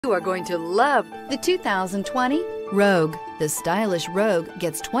You are going to love the 2020 Rogue. The stylish Rogue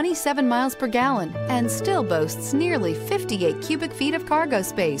gets 27 miles per gallon and still boasts nearly 58 cubic feet of cargo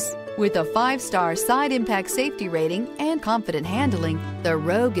space. With a 5-star side impact safety rating and confident handling, the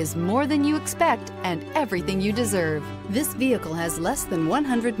Rogue is more than you expect and everything you deserve. This vehicle has less than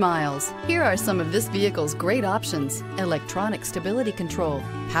 100 miles. Here are some of this vehicle's great options: electronic stability control,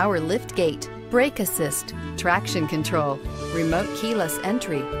 power lift gate, brake assist, traction control, remote keyless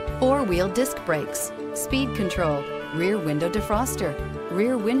entry, 4-wheel disc brakes, speed control, rear window defroster,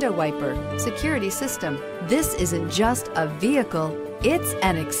 rear window wiper, security system. This isn't just a vehicle, it's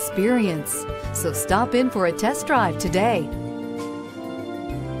an experience. So stop in for a test drive today.